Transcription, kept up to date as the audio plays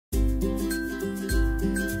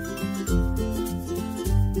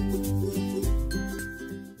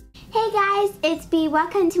guys, it's B.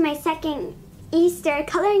 Welcome to my second Easter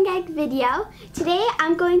coloring egg video. Today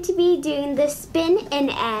I'm going to be doing the spin an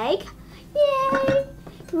egg. Yay!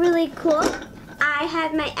 Really cool. I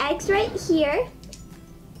have my eggs right here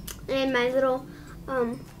in my little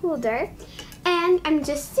holder, and I'm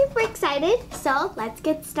just super excited, so let's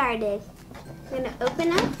get started. I'm going to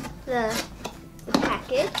open up the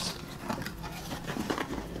package.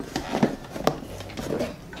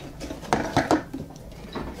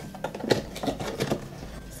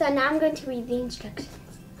 So now I'm going to read the instructions.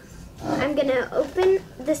 I'm going to open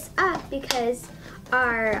this up because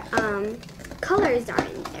our colors are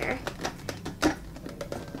in there.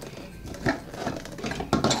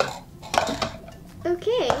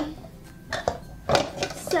 Okay,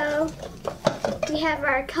 so we have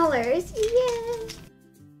our colors. Yay!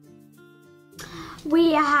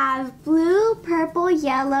 We have blue, purple,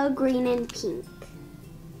 yellow, green, and pink.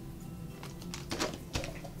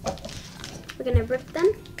 We're going to rip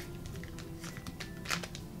them.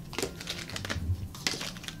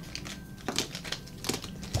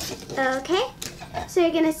 Okay, so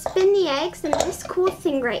you're gonna spin the eggs in this cool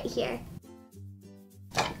thing right here.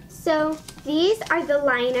 So these are the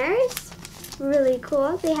liners, really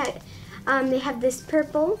cool. They have this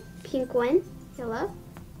purple, pink one, yellow,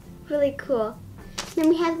 really cool. Then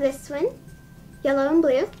we have this one, yellow and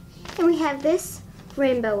blue, and we have this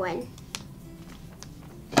rainbow one.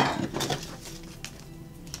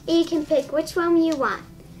 You can pick which one you want.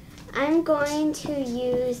 I'm going to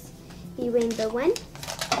use the rainbow one.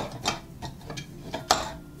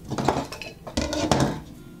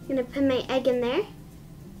 I'm going to put my egg in there.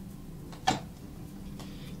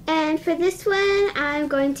 And for this one, I'm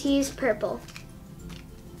going to use purple.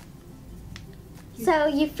 So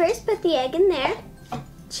you first put the egg in there.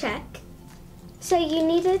 Check. So you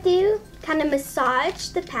need to do kind of massage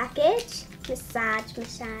the package. Massage,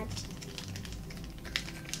 massage.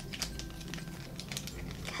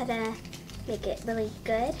 Kind of make it really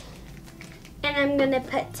good. And I'm going to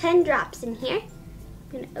put 10 drops in here. I'm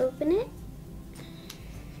going to open it.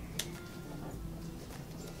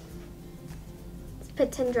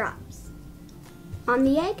 Put 10 drops on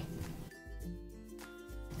the egg.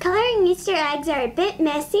 Coloring Easter eggs are a bit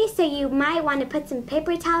messy, so you might want to put some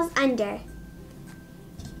paper towels under.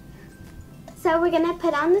 So we're going to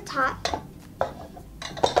put on the top.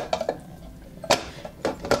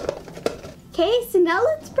 Okay, so now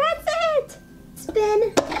let's press it.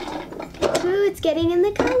 Spin. Ooh, it's getting in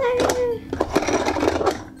the color.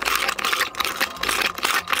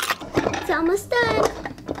 It's almost done.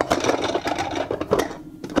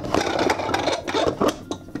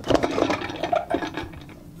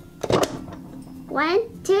 One,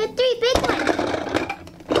 two, three, big one.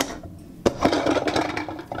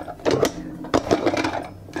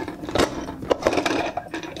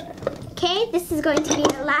 Okay, this is going to be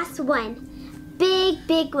the last one. Big,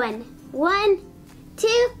 big one. 1, 2,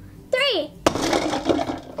 3.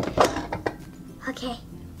 Okay,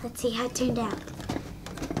 let's see how it turned out.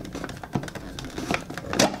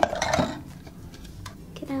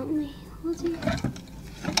 Get out my holder.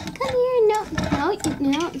 Come here,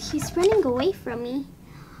 no, he's running away from me.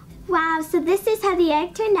 Wow, so this is how the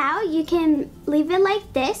egg turned out. You can leave it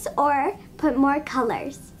like this or put more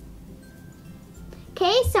colors.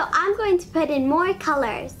 Okay, so I'm going to put in more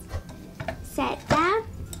colors. Set down.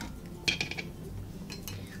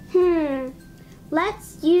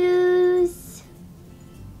 Let's use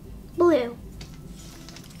blue.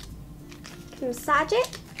 Massage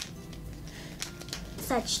it.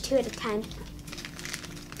 Massage 2 at a time.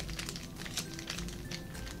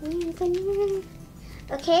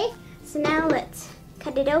 Okay, so now let's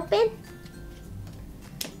cut it open.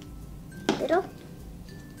 Little.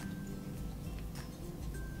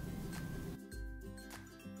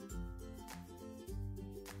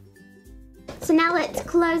 So now let's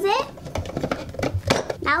close it.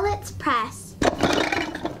 Now let's press.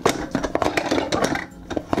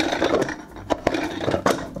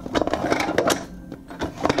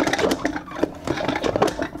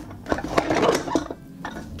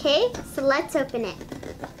 Okay, so let's open it.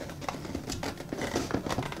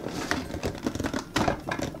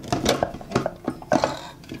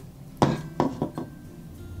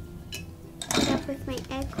 Up with my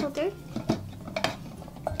egg holder.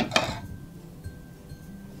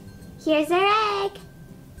 Here's our egg.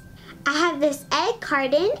 I have this egg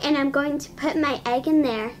carton and I'm going to put my egg in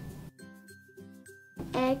there.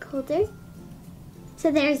 Egg holder.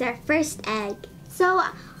 So there's our first egg. So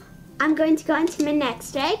I'm going to go on to my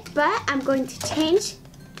next egg, but I'm going to change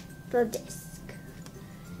the disc.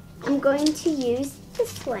 I'm going to use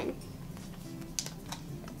this one.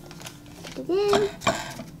 Put it in.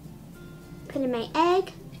 put in my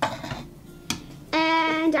egg.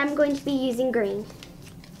 And I'm going to be using green.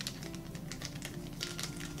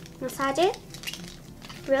 Massage it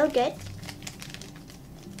real good.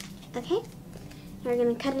 Okay, now we're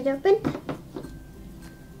going to cut it open.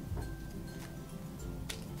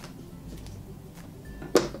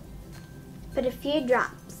 Put a few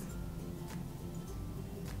drops.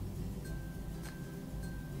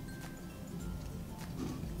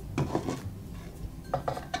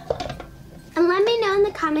 And let me know in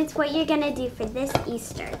the comments what you're gonna do for this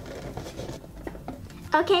Easter.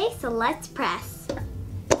 Okay, so let's press.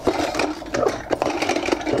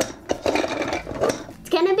 It's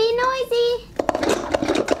gonna be noisy.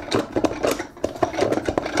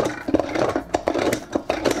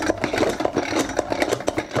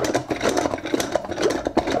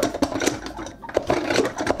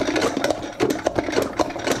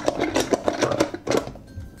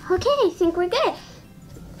 Okay, I think we're good.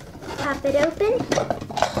 Pop it open.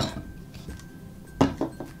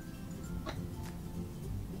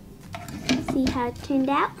 See how it turned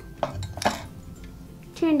out?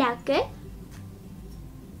 Turned out good.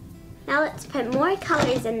 Now let's put more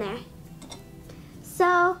colors in there.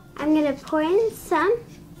 So I'm gonna pour in some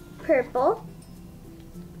purple.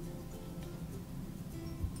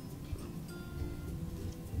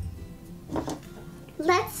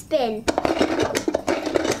 Let's spin.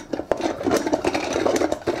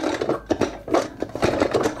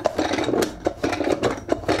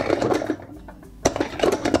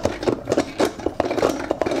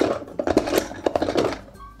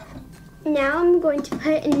 Now I'm going to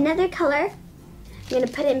put another color. I'm going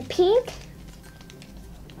to put in pink.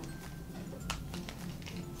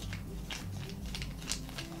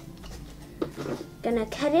 Gonna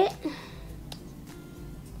cut it.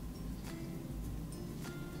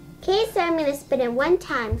 Okay, so I'm going to spin it one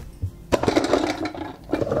time.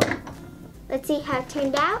 Let's see how it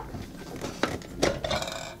turned out.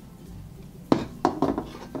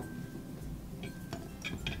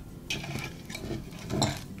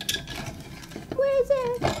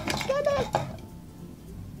 Get it.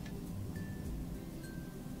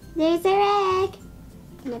 There's our egg.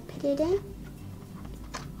 I'm gonna put it in.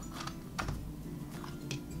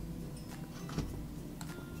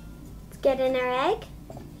 Let's get in our egg.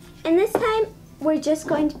 And this time we're just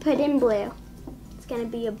going to put in blue. It's gonna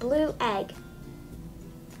be a blue egg.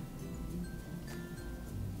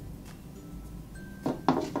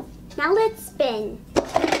 Now let's spin.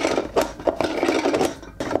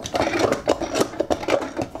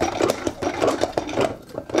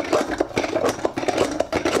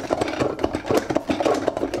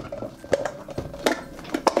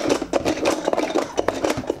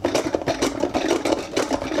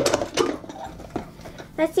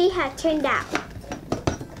 Let's see how it turned out.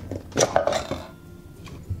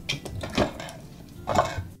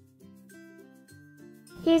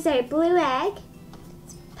 Here's our blue egg.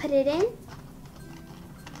 Let's put it in.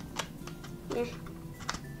 Get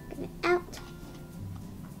it out.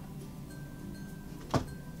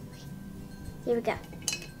 Here we go.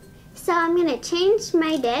 So I'm going to change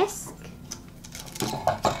my disc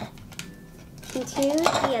into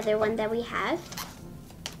the other one that we have.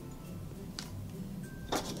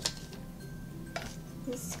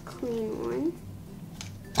 This clean one.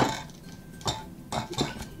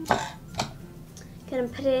 Okay. Gonna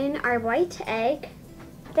put in our white egg.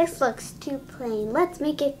 This looks too plain. Let's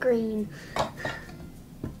make it green. So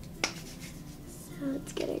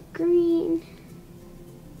let's get it green.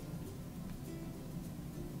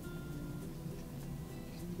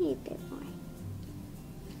 Maybe a bit more.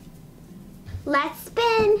 Let's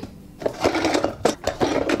spin.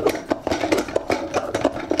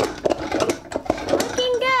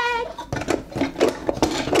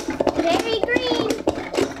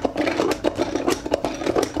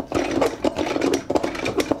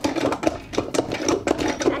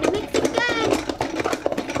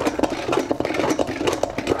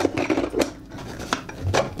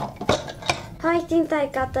 I think I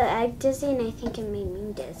got the egg dizzy and I think it made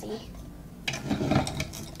me dizzy.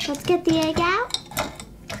 Let's get the egg out.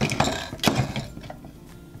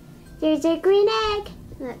 There's our green egg.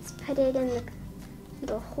 Let's put it in the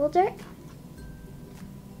little holder.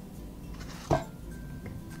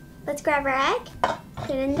 Let's grab our egg, put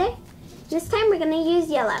it in there. This time we're going to use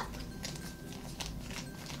yellow.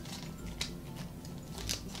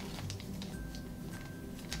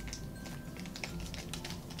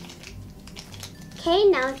 Okay,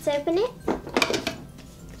 now let's open it.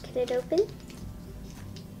 Get it open.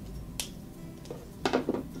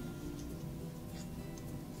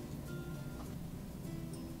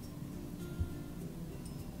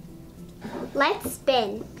 Let's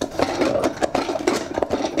spin.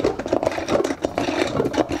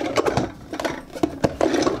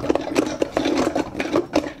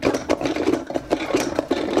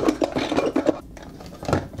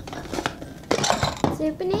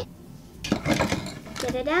 Open it.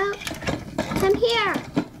 Get it out. Come here.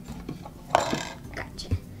 Gotcha.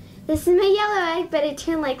 This is my yellow egg, but it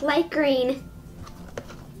turned like light green.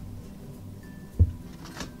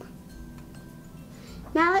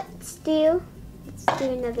 Now let's do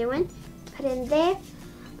another one. Put in there.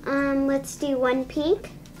 Let's do one pink.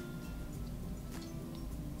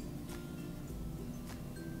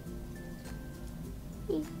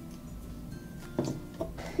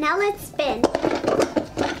 Now let's spin. Oh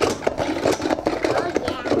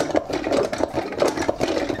yeah.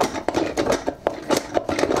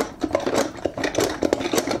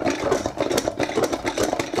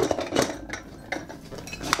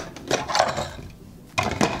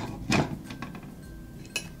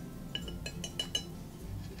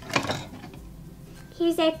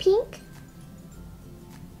 Here's our pink.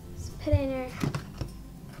 Let's put it in our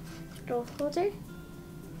little holder.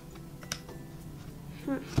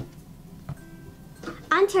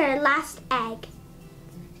 Onto our last egg.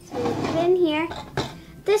 So we put it in here.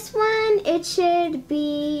 This one, it should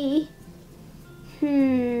be,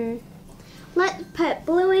 let's put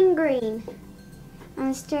blue and green. I'm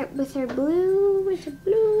gonna start with our blue,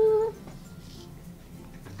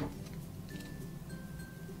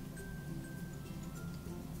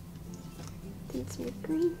 Then some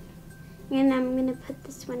green. And I'm gonna put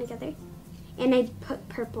this one together. And I put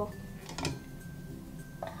purple.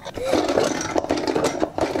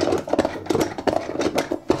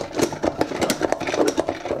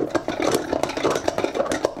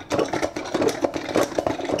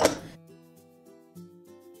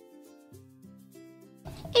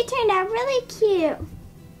 It turned out really cute.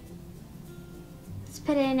 Let's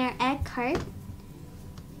put it in our egg cart.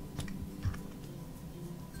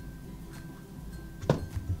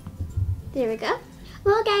 There we go.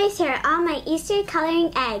 Well guys, here are all my Easter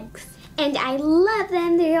coloring eggs. And I love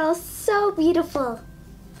them. They're all so beautiful.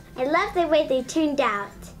 I love the way they turned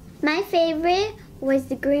out. My favorite was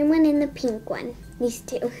the green one and the pink one. These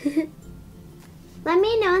two. Let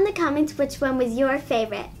me know in the comments which one was your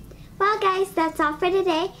favorite. Well guys, that's all for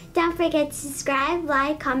today. Don't forget to subscribe,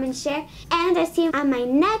 like, comment, share, and I'll see you on my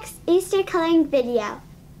next Easter coloring video.